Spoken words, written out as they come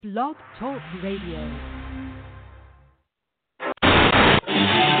Blog Talk Radio.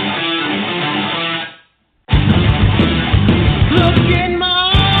 Look in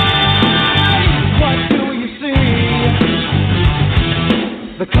my eyes, what do you see?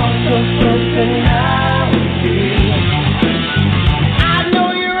 The cost of personality. I know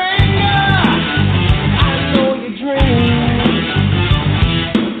your anger, I know your dreams.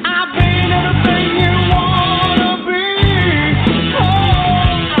 I've been everything you wanna be. Oh,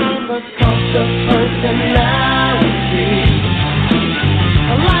 I'm the cost of personality.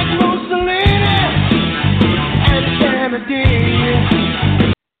 Like Mussolini and Kennedy.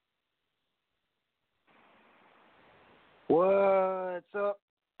 What's up,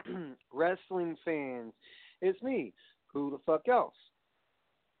 wrestling fans? It's me, who the fuck else?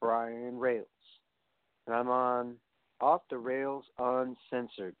 Brian Rails. And I'm on Off the Rails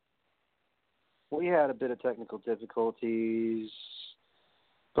Uncensored. We had a bit of technical difficulties,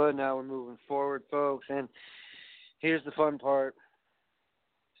 but now we're moving forward, folks. And here's the fun part.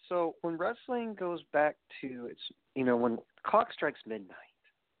 So when wrestling goes back to its, when the clock strikes midnight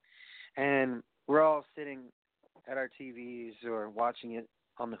and we're all sitting at our TVs or watching it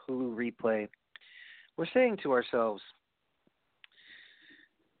on the Hulu replay, we're saying to ourselves,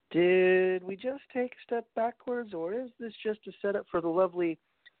 did we just take a step backwards, or is this just a setup for the lovely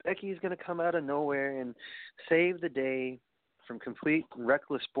Becky's going to come out of nowhere and save the day from complete and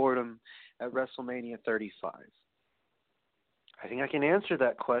reckless boredom at WrestleMania 35? I think I can answer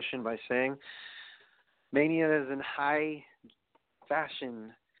that question by saying Mania is in high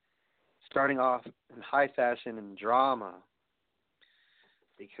fashion, starting off in high fashion and drama,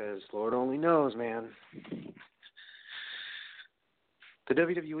 because Lord only knows, man, the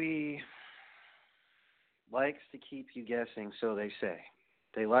WWE likes to keep you guessing, so they say.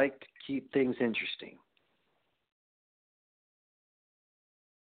 They like to keep things interesting.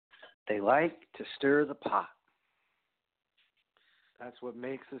 They like to stir the pot. That's what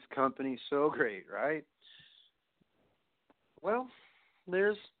makes this company so great, right? Well,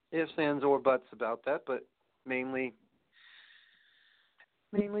 there's ifs, ands, or buts about that, but mainly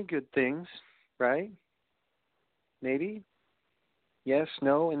good things, right? Maybe? Yes,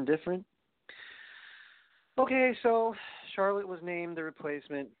 no, indifferent? Okay, so Charlotte was named the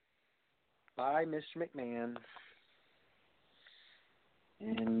replacement by Mr. McMahon.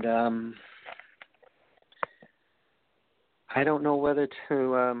 And I don't know whether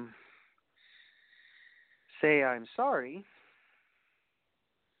to say I'm sorry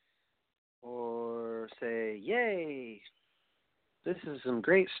or say, yay, this is some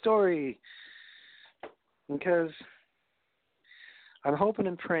great story, because I'm hoping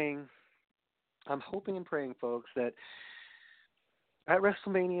and praying, folks, that at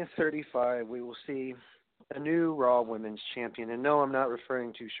WrestleMania 35 we will see a new Raw Women's Champion. And no, I'm not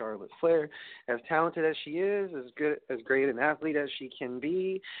referring to Charolette Flair. As talented as she is, as great an athlete as she can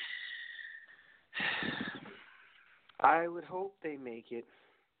be, I would hope they make it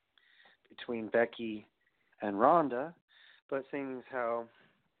between Becky and Ronda. But seeing as how,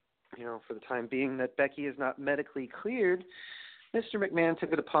 for the time being that Becky is not medically cleared, Mr. McMahon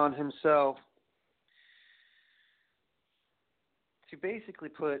took it upon himself to basically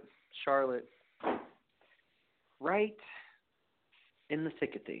put Charlotte right in the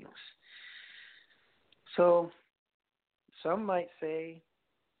thick of things. So some might say,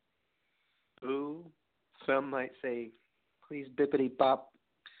 boo. Some might say, please bippity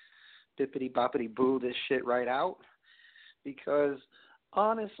boppity boo this shit right out. Because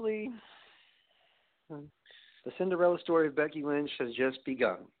honestly, the Cinderella story of Becky Lynch has just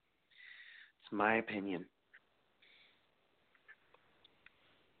begun. It's my opinion.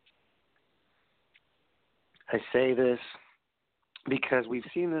 I say this because we've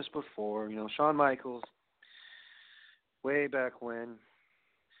seen this before. Shawn Michaels, way back when,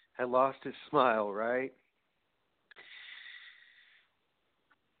 had lost his smile, right?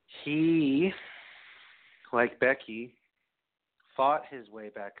 He, like Becky, fought his way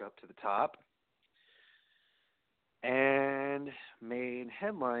back up to the top and made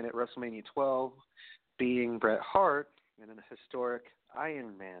headline at WrestleMania 12, beating Bret Hart in a historic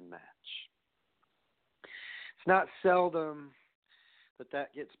Iron Man match. It's not seldom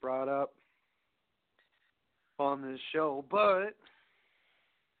that gets brought up on this show, but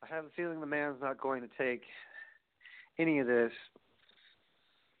I have a feeling the man's not going to take any of this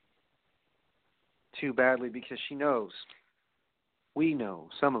too badly, because she knows, we know,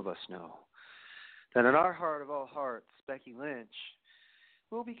 some of us know, that in our heart of all hearts, Becky Lynch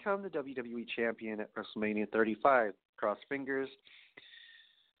will become the WWE Champion at WrestleMania 35. Cross fingers,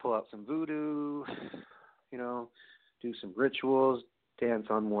 pull out some voodoo, do some rituals, dance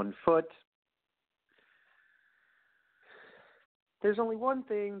on one foot. There's only one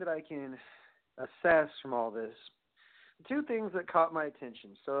thing that I can assess from all this. Two things that caught my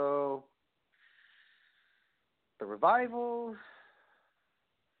attention. So, the Revival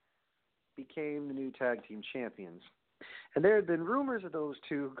became the new tag team champions. And there had been rumors of those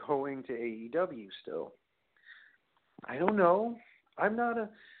two going to AEW still. I don't know. I'm not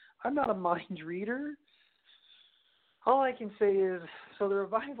a mind reader. All I can say is, so the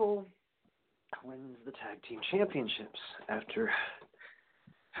Revival wins the tag team championships after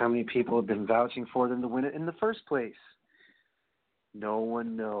how many people have been vouching for them to win it in the first place. No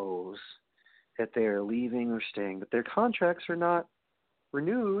one knows that they are leaving or staying, but their contracts are not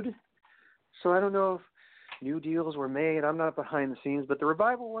renewed. So I don't know if new deals were made. I'm not behind the scenes, but the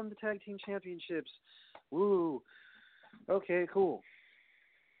Revival won the tag team championships. Woo. Okay, cool.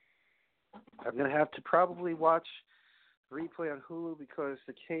 I'm going to have to probably watch the replay on Hulu because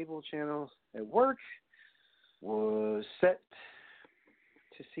the cable channel at work was set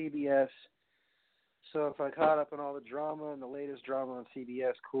to CBS. So if I caught up on all the drama and the latest drama on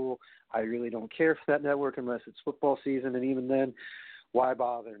CBS, cool. I really don't care for that network unless it's football season, and even then, why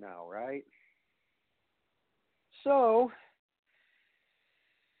bother now, right? So,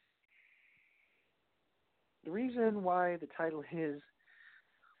 the reason why the title is,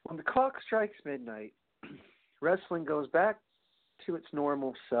 when the clock strikes midnight, wrestling goes back to its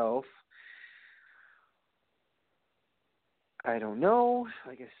normal self. I don't know.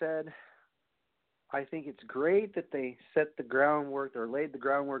 Like I said, I think it's great that they set the groundwork or laid the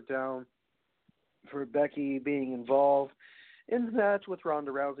groundwork down for Becky being involved in the match with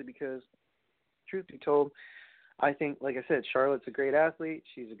Ronda Rousey because, truth be told, I think, like I said, Charlotte's a great athlete.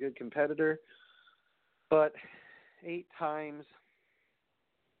 She's a good competitor. But 8 times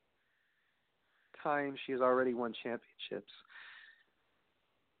she has already won championships.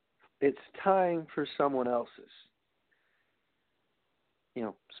 It's time for someone else's,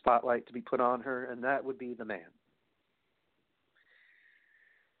 spotlight to be put on her, and that would be the man.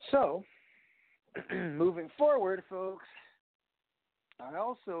 So, moving forward, folks, I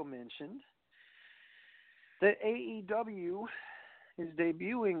also mentioned that AEW is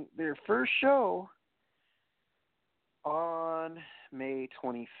debuting their first show on May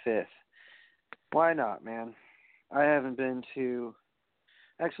 25th. Why not, man? I've been to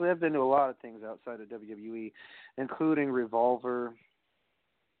a lot of things outside of WWE, including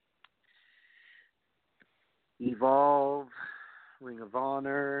Evolve, Ring of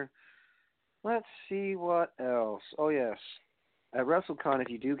Honor. Let's see what else. Oh, yes. At WrestleCon, if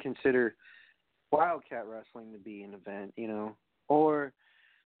you do consider Wildcat Wrestling to be an event, or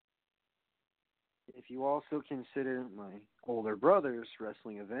if you also consider my older brother's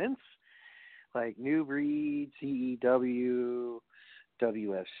wrestling events, like New Breed, CEW,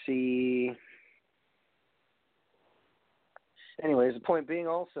 WFC. Anyways, the point being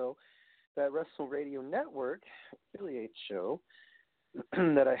also that Wrestle Radio Network affiliate show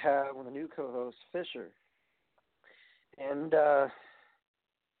that I have with a new co-host, Fisher. And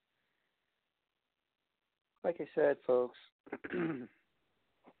like I said, folks,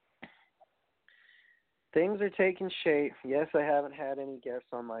 things are taking shape. Yes, I haven't had any guests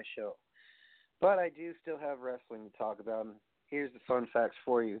on my show, but I do still have wrestling to talk about. And here's the fun facts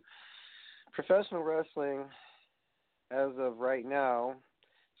for you. Professional wrestling, as of right now,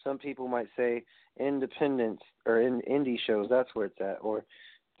 some people might say independent or in indie shows, that's where it's at, or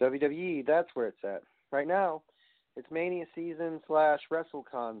WWE, that's where it's at. Right now, it's Mania season /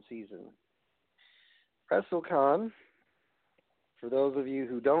 WrestleCon season. WrestleCon, for those of you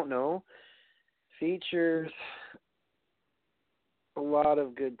who don't know, features a lot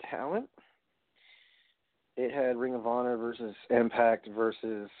of good talent. It had Ring of Honor versus Impact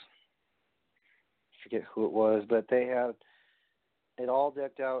versus, I forget who it was, but they had it all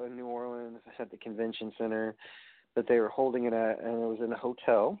decked out in New Orleans at the convention center that they were holding it at, and it was in a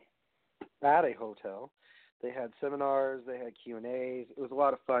hotel, at a hotel. They had seminars, they had Q&As. It was a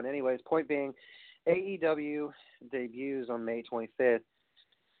lot of fun. Anyways, point being, AEW debuts on May 25th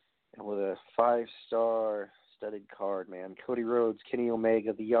and with a 5-star studded card, man. Cody Rhodes, Kenny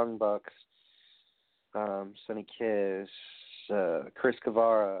Omega, the Young Bucks, Sonny Kiss, Chris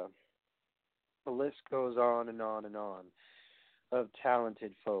Guevara. The list goes on and on and on of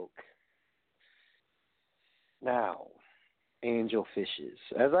talented folk. Now, Angel Fishes.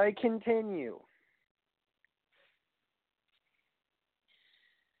 As I continue,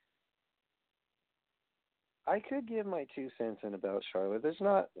 I could give my 2 cents in about Charlotte. There's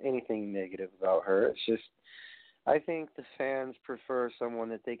not anything negative about her. It's just, I think the fans prefer someone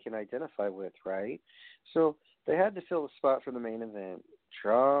that they can identify with, right? So They had to fill the spot for the main event.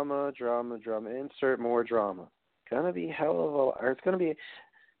 Drama, drama, drama. Insert more drama. Gonna be it's gonna be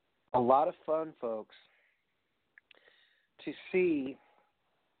a lot of fun, folks, to see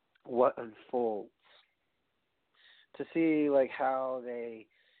what unfolds. To see like how they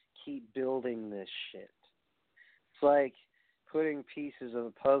keep building this shit. It's like putting pieces of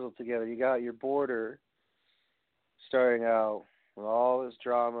a puzzle together. You got your border starting out with all this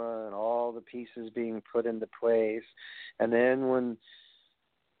drama and all the pieces being put into place. And then when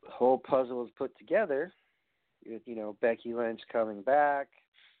the whole puzzle is put together, Becky Lynch coming back,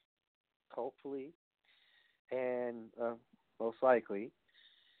 hopefully, and most likely,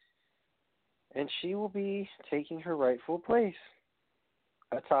 and she will be taking her rightful place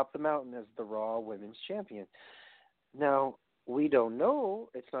atop the mountain as the Raw Women's Champion. Now, we don't know.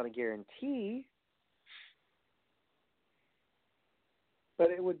 It's not a guarantee.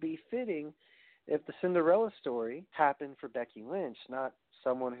 But it would be fitting if the Cinderella story happened for Becky Lynch, not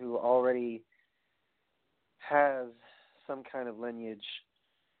someone who already has some kind of lineage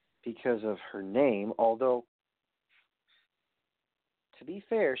because of her name. Although, to be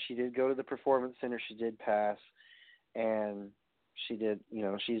fair, she did go to the Performance Center. She did pass. And she did,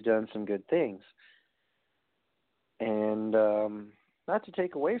 she's done some good things. And not to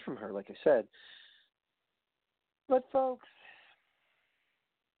take away from her, like I said. But, folks,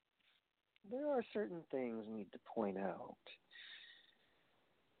 there are certain things we need to point out.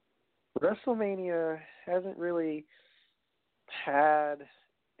 WrestleMania hasn't really had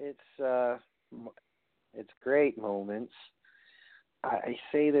its great moments. I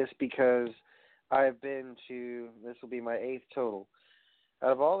say this because I've been to, this will be my 8th total.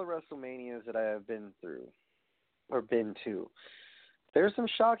 Out of all the WrestleManias that I have been through, or been to, there's some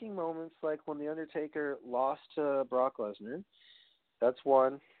shocking moments, like when The Undertaker lost to Brock Lesnar. That's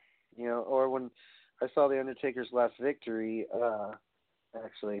one. Or when I saw The Undertaker's last victory,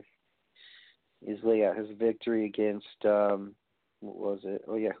 his victory against, what was it?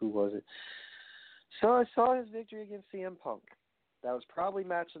 Oh, yeah, who was it? So I saw his victory against CM Punk. That was probably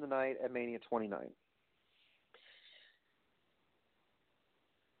match of the night at Mania 29.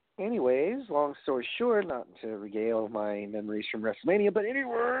 Anyways, long story short, not to regale my memories from WrestleMania, but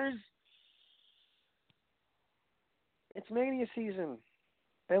anyways, it's Mania season.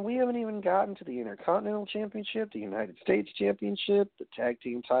 And we haven't even gotten to the Intercontinental Championship, the United States Championship, the Tag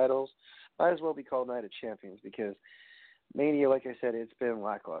Team titles. Might as well be called Night of Champions because Mania, like I said, it's been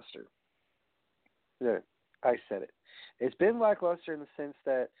lackluster. There, I said it. It's been lackluster in the sense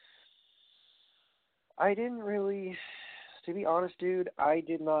that I didn't really, to be honest, dude, I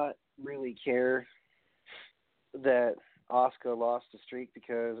did not really care that Asuka lost the streak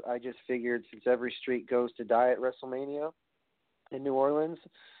because I just figured since every streak goes to die at WrestleMania in New Orleans,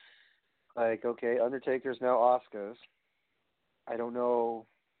 like, okay, Undertaker's now Asuka's. I don't know.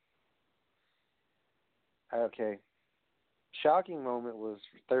 Okay. Shocking moment was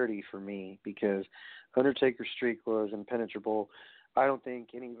 30 for me because Undertaker's streak was impenetrable. I don't think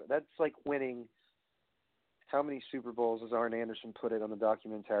that's like winning. How many Super Bowls, as Arn Anderson put it on the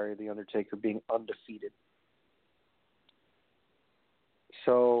documentary, The Undertaker being undefeated.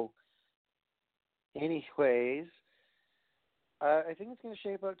 So, anyways, I think it's going to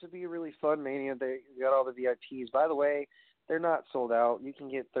shape up to be a really fun Mania. They got all the VIPs. By the way, they're not sold out. You can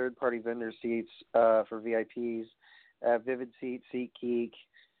get third-party vendor seats for VIPs at Vivid Seats, SeatGeek.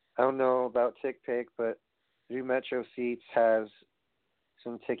 I don't know about TickPick, but New Metro Seats has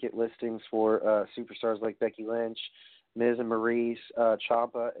some ticket listings for superstars like Becky Lynch, Miz and Maurice,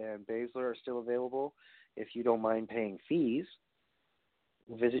 Ciampa, and Baszler are still available if you don't mind paying fees.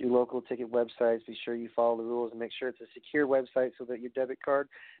 Visit your local ticket websites. Be sure you follow the rules and make sure it's a secure website so that your debit card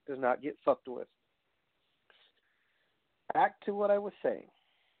does not get fucked with. Back to what I was saying.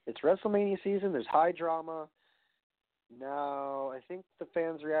 It's WrestleMania season. There's high drama. Now, I think the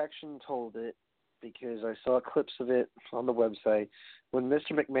fans' reaction told it because I saw clips of it on the website when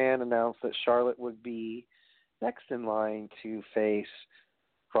Mr. McMahon announced that Charlotte would be next in line to face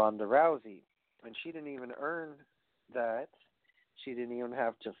Ronda Rousey. And she didn't even earn that. She didn't even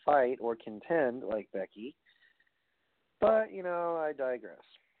have to fight or contend like Becky. But, I digress.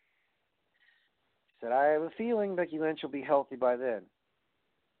 Said, I have a feeling Becky Lynch will be healthy by then.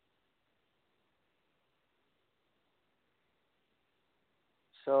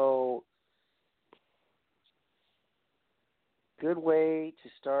 So, good way to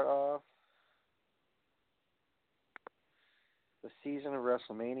start off the season of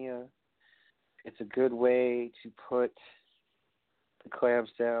WrestleMania. It's a good way to put the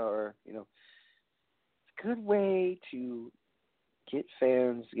clamps down, or, it's a good way to get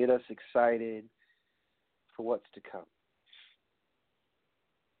fans, get us excited for what's to come.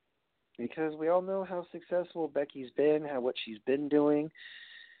 Because we all know how successful Becky's been, what she's been doing.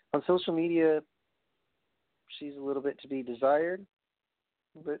 On social media, she's a little bit to be desired,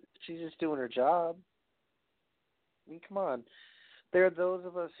 but she's just doing her job. I mean, come on. There are those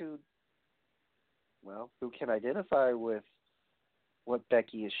of us who can identify with what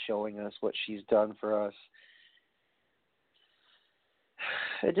Becky is showing us, what she's done for us.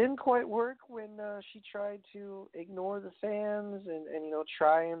 It didn't quite work when she tried to ignore the fans and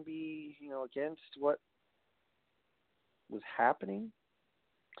try and be, against what was happening.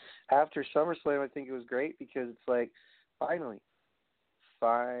 After SummerSlam, I think it was great because it's like, finally,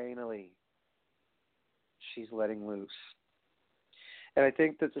 she's letting loose. And I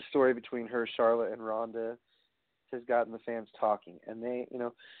think that the story between her, Charlotte, and Ronda has gotten the fans talking. And they,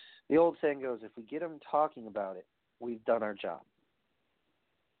 the old saying goes, if we get them talking about it, we've done our job.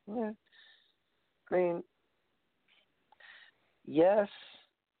 Yeah. I mean, yes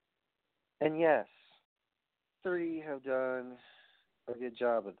and yes. 3 have done a good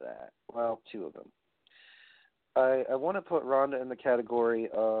job of that. Well, 2 of them. I want to put Ronda in the category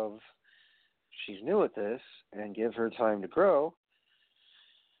of she's new at this and give her time to grow,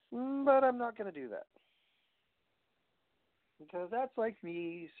 but I'm not going to do that. Because that's like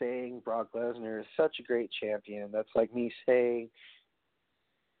me saying Brock Lesnar is such a great champion. That's like me saying,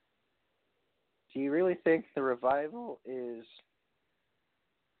 do you really think the Revival is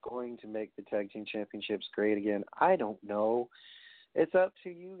going to make the Tag Team Championships great again? I don't know. It's up to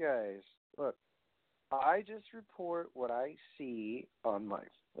you guys. Look, I just report what I see on my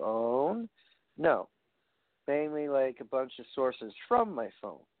phone. No. Mainly like a bunch of sources from my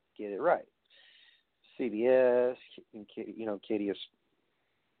phone. Get it right. CBS, KDS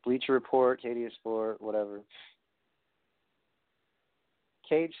Bleacher Report, KDS Sport, whatever.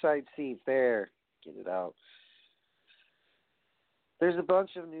 Cage Side Seats, there. Get it out. There's a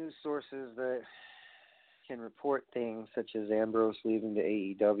bunch of news sources that can report things such as Ambrose leaving to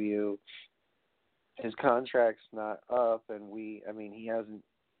AEW. His contract's not up, and he hasn't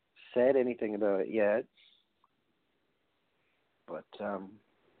said anything about it yet. But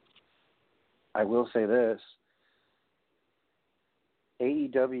I will say this.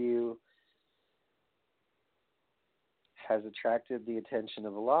 AEW has attracted the attention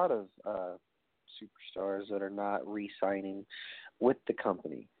of a lot of superstars that are not re-signing with the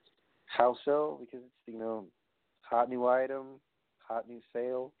company. How so? Because it's, hot new item, hot new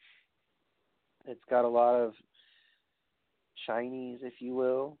sale. It's got a lot of shinies, if you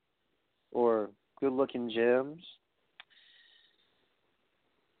will, or good-looking gems.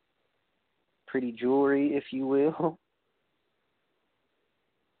 Pretty jewelry, if you will.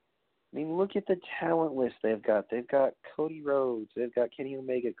 I mean, look at the talent list they've got. They've got Cody Rhodes. They've got Kenny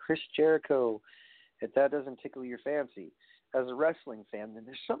Omega, Chris Jericho. If that doesn't tickle your fancy as a wrestling fan, then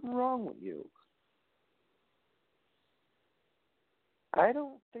there's something wrong with you. I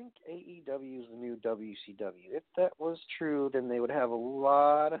don't think AEW is the new WCW. If that was true, then they would have a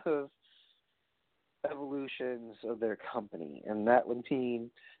lot of evolutions of their company, and that would mean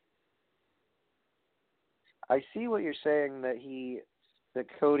I see what you're saying, that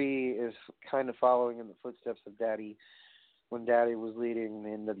Cody is kind of following in the footsteps of Daddy when Daddy was leading the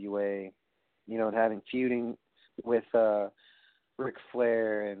NWA, and having feuding with Ric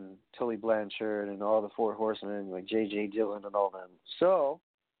Flair and Tully Blanchard and all the Four Horsemen, like J.J. Dillon and all them. So,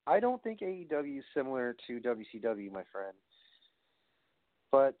 I don't think AEW is similar to WCW, my friend.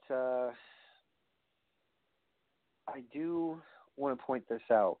 But I do want to point this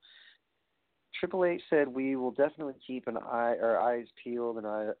out. Triple H said we will definitely keep our eyes peeled and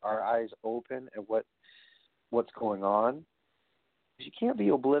our eyes open at what's going on. You can't be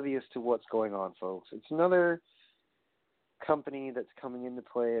oblivious to what's going on, folks. It's another company that's coming into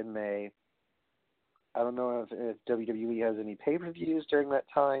play in May. I don't know if WWE has any pay-per-views during that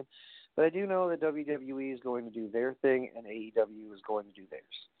time, but I do know that WWE is going to do their thing and AEW is going to do theirs.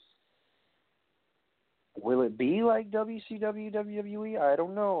 Will it be like WCW, WWE? I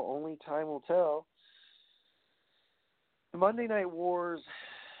don't know. Only time will tell. The Monday Night Wars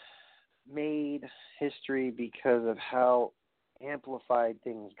made history because of how amplified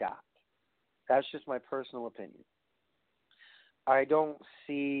things got. That's just my personal opinion. I don't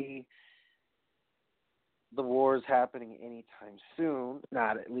see the wars happening anytime soon,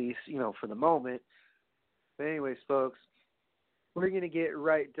 not at least, for the moment. But anyways, folks, we're going to get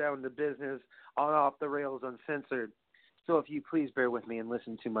right down to business on Off the Rails Uncensored. So if you please bear with me and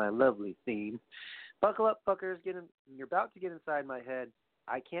listen to my lovely theme. Buckle up, fuckers. You're about to get inside my head.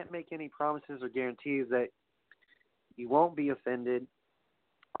 I can't make any promises or guarantees that you won't be offended.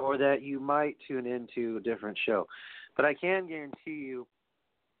 or that you might tune into a different show. But I can guarantee you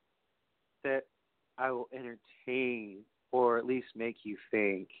that I will entertain or at least make you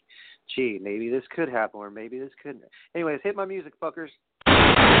think, gee, maybe this could happen or maybe this couldn't. Anyways, hit my music, fuckers.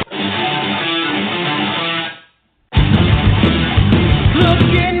 Look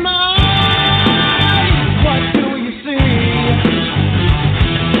in my eyes, what do you see?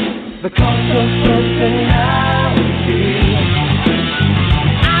 The cost of personality.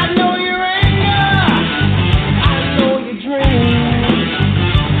 I know your anger, I know your dreams.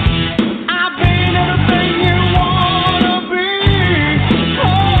 I've been everything you wanna be.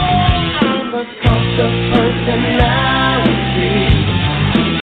 Oh, I'm the cost of personality.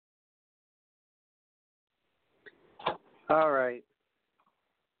 All right.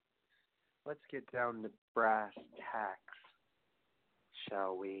 Let's get down to brass tacks,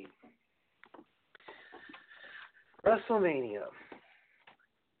 shall we? WrestleMania.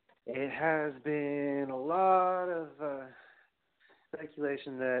 It has been a lot of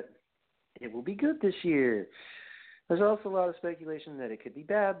speculation that it will be good this year. There's also a lot of speculation that it could be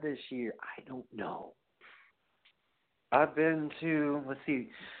bad this year. I don't know. I've been to,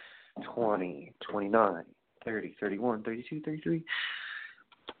 20, 29, 30, 31, 32, 33,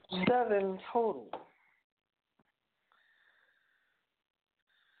 7 total.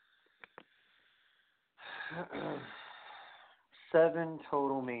 Seven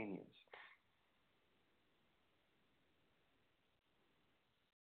total Manias.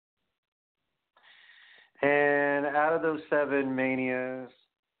 And out of those 7 Manias,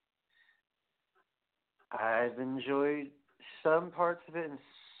 I've enjoyed some parts of it, and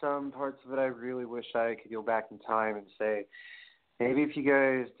some parts of it I really wish I could go back in time and say, maybe if you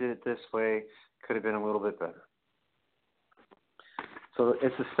guys did it this way, could have been a little bit better. So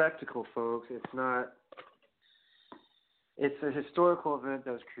it's a spectacle, folks. It's a historical event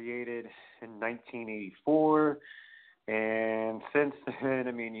that was created in 1984. And since then,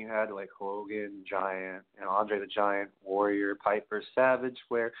 I mean, you had like Hogan, Giant, Andre the Giant, Warrior, Piper, Savage,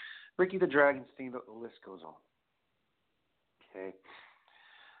 Flair, Ricky the Dragon, Steamboat, the list goes on. Okay.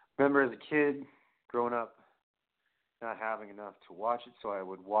 Remember as a kid, growing up, not having enough to watch it, so I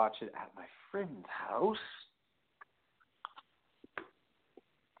would watch it at my friend's house.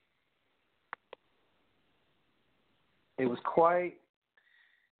 It was quite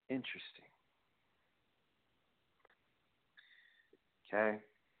interesting. Okay?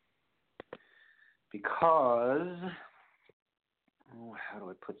 Because, how do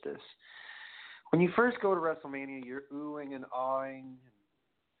I put this? When you first go to WrestleMania, you're oohing and awing and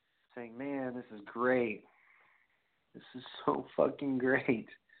saying, man, this is great. This is so fucking great.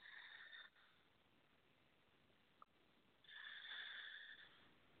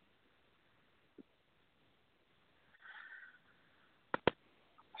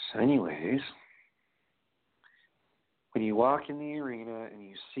 So anyways, when you walk in the arena and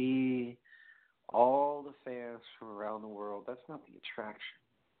you see all the fans from around the world, that's not the attraction.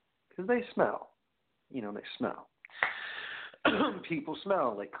 Because they smell. They smell. People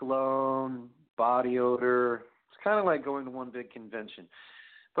smell like cologne, body odor. It's kind of like going to one big convention.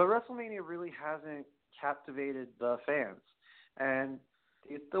 But WrestleMania really hasn't captivated the fans. And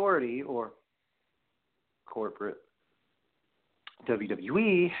the authority, or corporate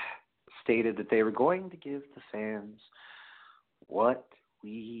WWE, stated that they were going to give the fans what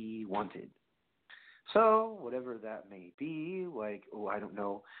we wanted. So, whatever that may be, like, I don't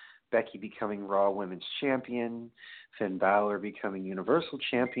know, Becky becoming Raw Women's Champion, Finn Balor becoming Universal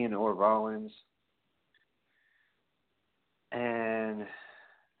Champion, or Rollins. And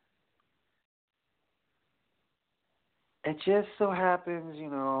it just so happens,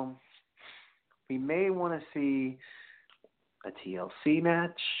 we may want to see a TLC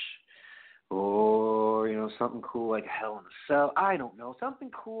match, or, something cool like Hell in a Cell. I don't know. Something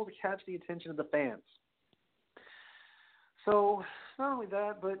cool to catch the attention of the fans. So, not only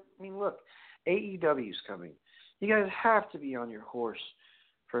that, but, look, AEW's coming. You guys have to be on your horse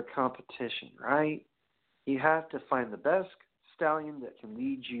for a competition, right? You have to find the best stallion that can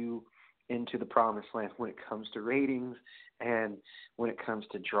lead you into the promised land when it comes to ratings and when it comes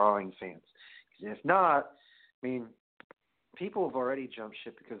to drawing fans. Because if not, people have already jumped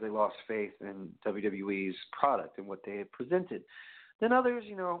ship because they lost faith in WWE's product and what they have presented. Then others,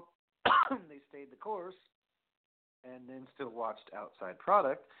 they stayed the course and then still watched outside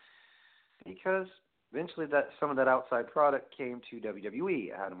product because eventually some of that outside product came to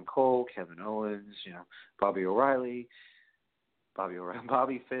WWE. Adam Cole, Kevin Owens, Bobby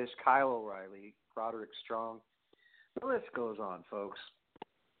Fish, Kyle O'Reilly, Roderick Strong. The list goes on, folks.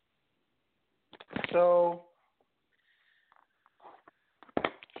 So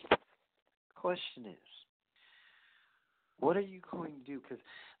question is, what are you going to do? Because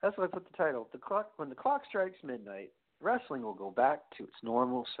that's what I put the title. When the clock strikes midnight, wrestling will go back to its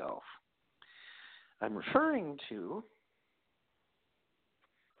normal self. I'm referring to,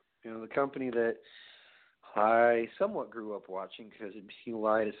 the company that I somewhat grew up watching, because it'd be a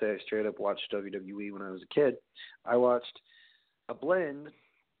lie to say I straight up watched WWE when I was a kid. I watched a blend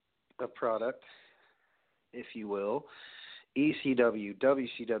of product, if you will, ECW,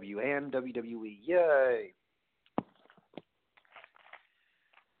 WCW, and WWE. Yay!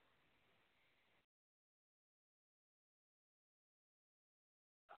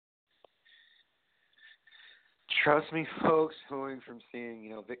 Trust me, folks, going from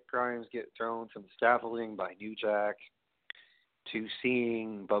seeing, Vic Grimes get thrown from the scaffolding by New Jack to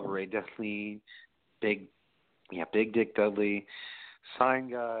seeing Bubba Ray Dudley, Big Dick Dudley, Sign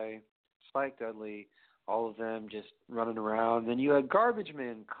Guy, Spike Dudley, all of them just running around. Then you had garbage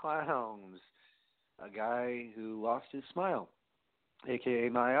men, clowns, a guy who lost his smile, a.k.a.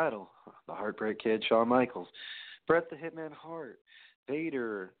 my idol, the Heartbreak Kid, Shawn Michaels, Bret the Hitman Hart,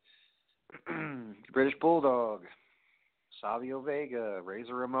 Vader, British Bulldog, Savio Vega,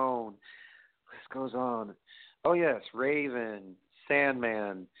 Razor Ramon, list goes on. Oh yes, Raven,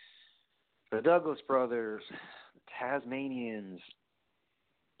 Sandman, the Douglas Brothers, the Tasmanian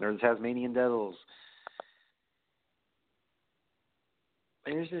Devils.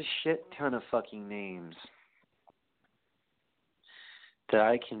 There's a shit ton of fucking names that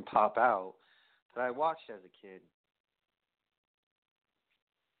I can pop out that I watched as a kid.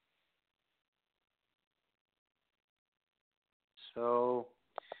 So,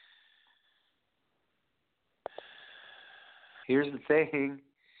 here's the thing.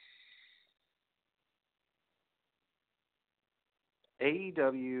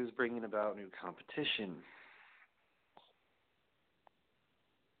 AEW is bringing about new competition.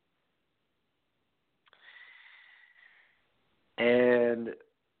 And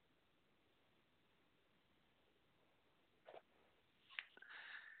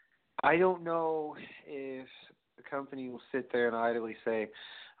I don't know if the company will sit there and idly say,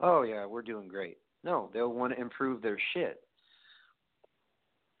 oh, yeah, we're doing great. No, they'll want to improve their shit.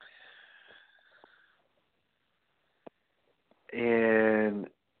 And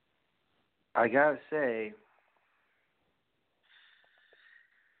I got to say,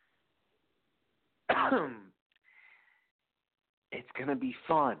 it's going to be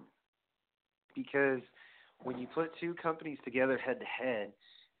fun. Because when you put two companies together head-to-head,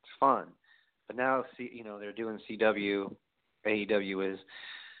 it's fun. But now, they're doing CW, AEW is,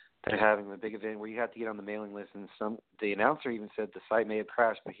 they're having a big event where you have to get on the mailing list, and the announcer even said the site may have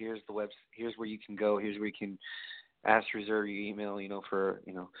crashed, but here's where you can go, here's where you can ask to reserve your email, for,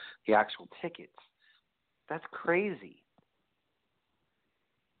 the actual tickets. That's crazy.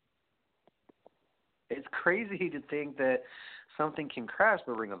 It's crazy to think that something can crash,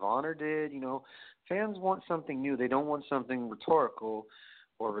 but Ring of Honor did, Fans want something new. They don't want something rhetorical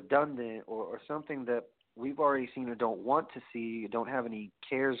or redundant or something that we've already seen or don't want to see, don't have any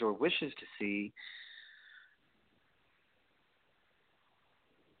cares or wishes to see.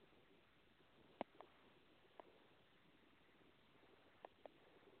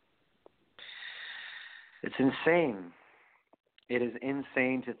 It's insane. It is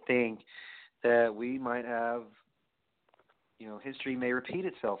insane to think that we might have, history may repeat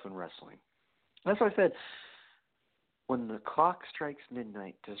itself in wrestling. That's why I said, when the clock strikes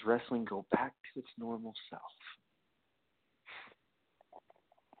midnight, does wrestling go back to its normal self?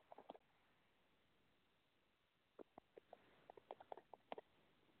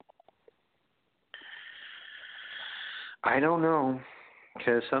 I don't know,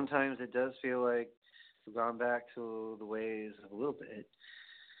 because sometimes it does feel like we've gone back to the ways of a little bit.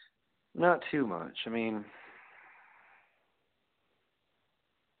 Not too much. I mean,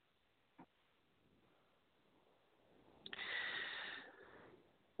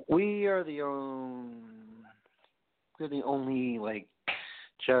 we're the only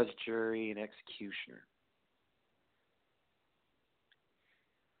judge, jury, and executioner.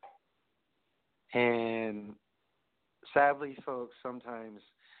 And sadly, folks, sometimes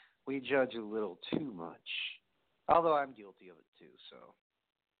we judge a little too much. Although I'm guilty of it too, so.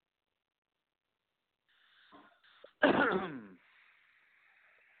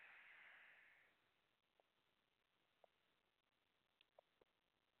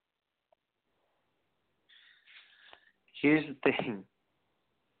 Here's the thing.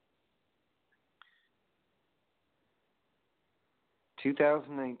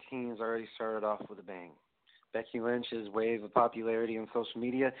 "2019 has already started off with a bang. Becky Lynch's wave of popularity on social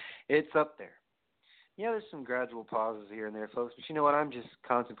media, it's up there. Yeah, there's some gradual pauses here and there, folks, but you know what? I'm just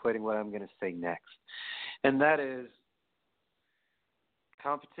contemplating what I'm going to say next. And that is,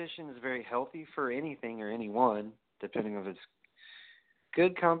 competition is very healthy for anything or anyone, depending if it's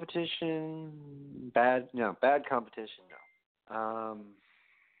good competition, bad competition, no.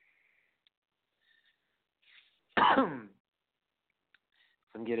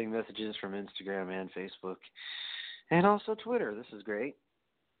 I'm getting messages from Instagram and Facebook, and also Twitter. This is great.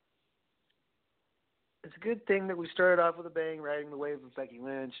 It's a good thing that we started off with a bang, riding the wave of Becky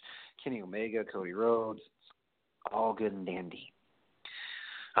Lynch, Kenny Omega, Cody Rhodes. All good and dandy.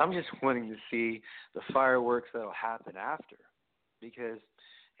 I'm just wanting to see the fireworks that'll happen after, because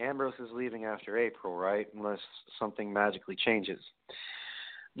Ambrose is leaving after April, right? Unless something magically changes.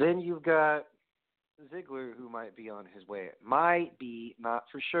 Then you've got Ziggler, who might be on his way. Might be, not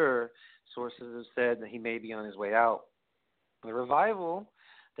for sure. Sources have said that he may be on his way out. The Revival,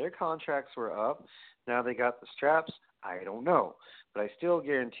 their contracts were up. Now they got the straps. I don't know. But I still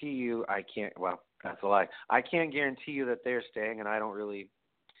guarantee you that's a lie. I can't guarantee you that they're staying, and I don't really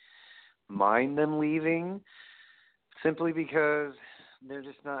mind them leaving simply because they're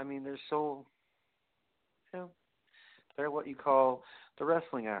just not, they're so, they're what you call the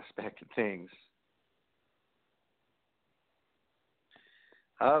wrestling aspect of things.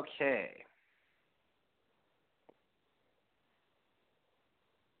 Okay.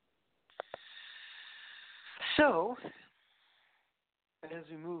 So, as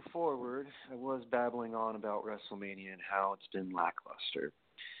we move forward, I was babbling on about WrestleMania and how it's been lackluster.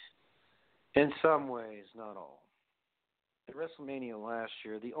 In some ways, not all. At WrestleMania last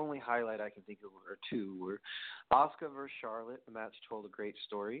year, the only highlight I can think of or two were Asuka versus Charlotte. The match told a great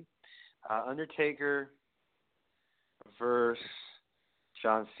story. Undertaker versus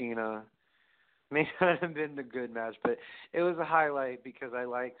John Cena may not have been the good match, but it was a highlight because I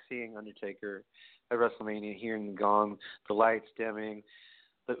like seeing Undertaker at WrestleMania, hearing the gong, the lights dimming,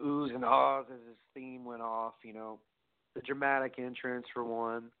 the oohs and ahs as his theme went off, the dramatic entrance for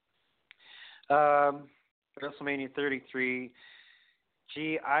one. WrestleMania 33,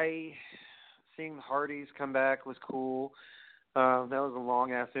 seeing the Hardys come back was cool. That was a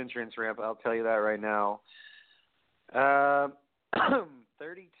long-ass entrance ramp, I'll tell you that right now.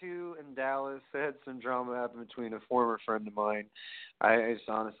 32 in Dallas had some drama happen between a former friend of mine. I just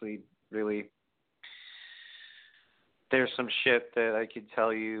honestly really, there's some shit that I could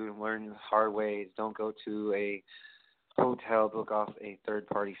tell you and learn the hard way. Don't go to a hotel, book off a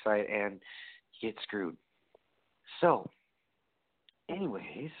third-party site, and get screwed. So,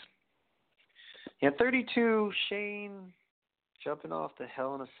 anyways, 32, Shane jumping off the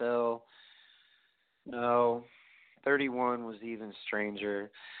Hell in a Cell. No. 31 was even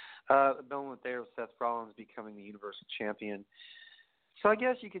stranger. The moment there with Seth Rollins becoming the Universal Champion. So I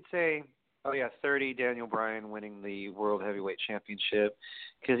guess you could say, 30, Daniel Bryan winning the World Heavyweight Championship,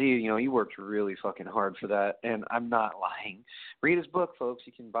 because he worked really fucking hard for that, and I'm not lying. Read his book, folks.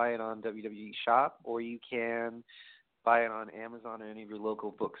 You can buy it on WWE Shop, or you can buy it on Amazon or any of your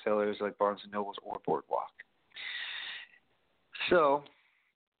local booksellers like Barnes & Nobles or Boardwalk. So,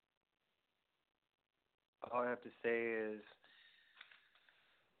 all I have to say is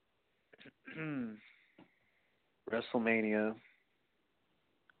WrestleMania.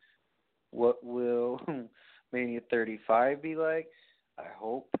 What will Mania 35 be like? I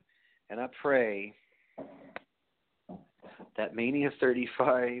hope and I pray that Mania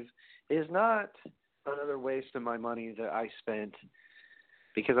 35 is not another waste of my money that I spent,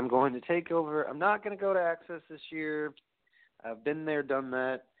 because I'm going to take over. I'm not going to go to Access this year. I've been there, done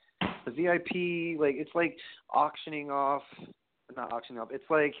that. The VIP, it's like it's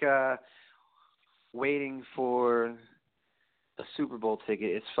like waiting for a Super Bowl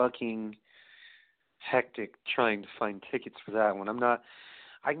ticket. It's fucking hectic trying to find tickets for that one.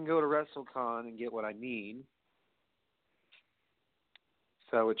 I can go to WrestleCon and get what I need. Is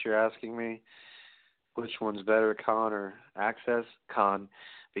that what you're asking me? Which one's better, Con or Access? Con,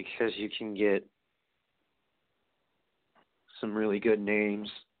 because you can get some really good names.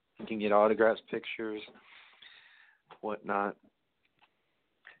 You can get autographs, pictures, whatnot.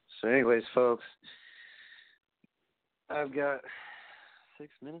 So anyways, folks, I've got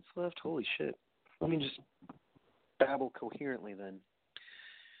 6 minutes left. Holy shit. Let me just babble coherently then.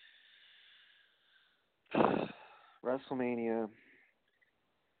 WrestleMania,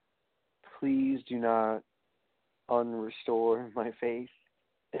 please do not unrestore my faith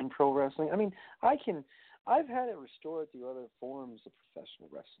in pro wrestling. I've had it restored through other forms of professional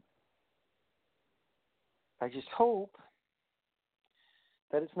wrestling. I just hope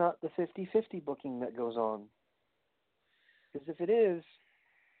that it's not the 50-50 booking that goes on. Because if it is,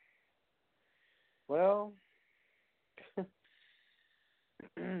 Well,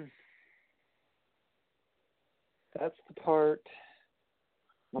 that's the part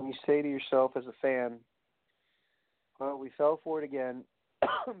when you say to yourself as a fan, well, we fell for it again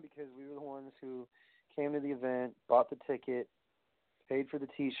because we were the ones who came to the event, bought the ticket, paid for the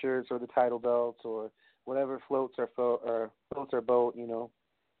T-shirts or the title belts or whatever floats our boat, you know.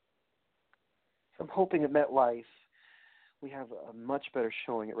 So I'm hoping at MetLife we have a much better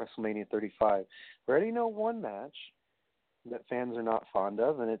showing at WrestleMania 35. We already know one match that fans are not fond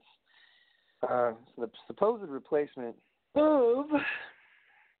of, and it's the supposed replacement of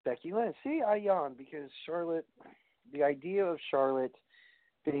Becky Lynch. See, I yawned because Charlotte, the idea of Charlotte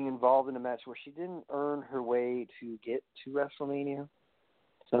being involved in a match where she didn't earn her way to get to WrestleMania,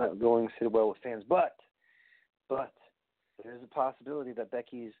 it's not going to sit well with fans. But there's a possibility that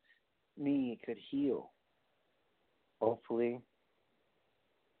Becky's knee could heal. Hopefully.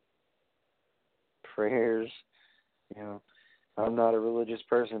 Prayers. You know, I'm not a religious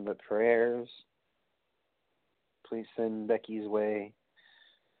person, but prayers. Please send Becky's way.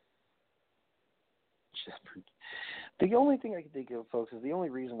 The only thing I can think of, folks, is the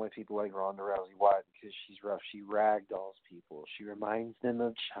only reason why people like Ronda Rousey. Why? Because she's rough. She ragdolls people. She reminds them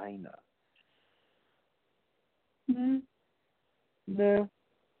of China. No,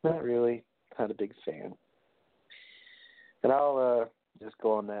 not really. Not a big fan. And I'll just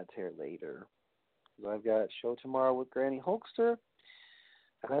go on that tear later. I've got a show tomorrow with Granny Hulkster,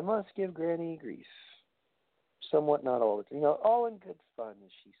 and I must give Granny grief. Somewhat, not all the time. You know, all in good fun,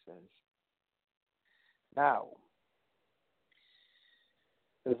 as she says. Now,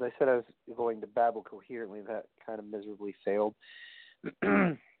 as I said, I was going to babble coherently. That kind of miserably failed.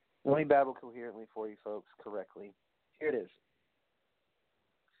 Let me babble coherently for you folks correctly. Here it is.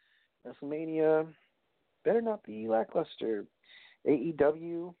 WrestleMania better not be lackluster.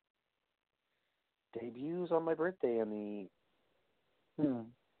 AEW debuts on my birthday on the,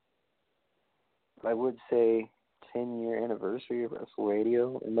 I would say, 10-year anniversary of Wrestle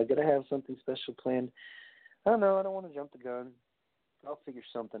Radio. Am I going to have something special planned? I don't know. I don't want to jump the gun. I'll figure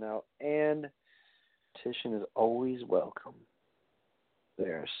something out. And petition is always welcome.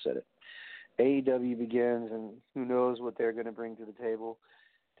 There, I said it. AEW begins, and who knows what they're going to bring to the table.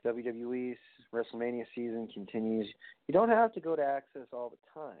 WWE's WrestleMania season continues. You don't have to go to Access all the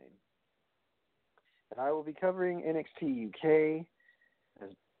time. And I will be covering NXT UK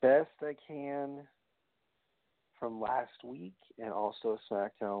as best I can from last week, and also a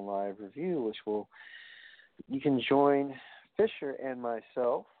SmackDown Live review, which you can join Fisher and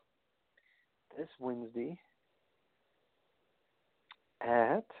myself this Wednesday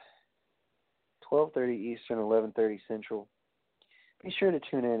at 12:30 Eastern, 11:30 Central. Be sure to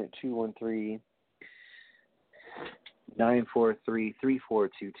tune in at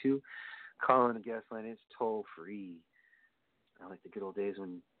 213-943-3422. Call in the guest line. It's toll free. I like the good old days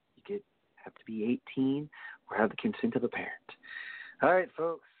when you have to be 18 or have the consent of a parent. All right,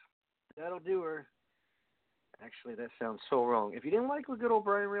 folks. That'll do her. Actually, that sounds so wrong. If you didn't like what good old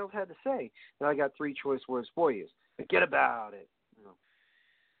Brian Rails had to say, then I got 3 choice words for you. Forget about it. You know.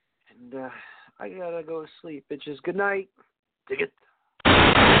 And I gotta go to sleep. Bitches, good night. Dig it.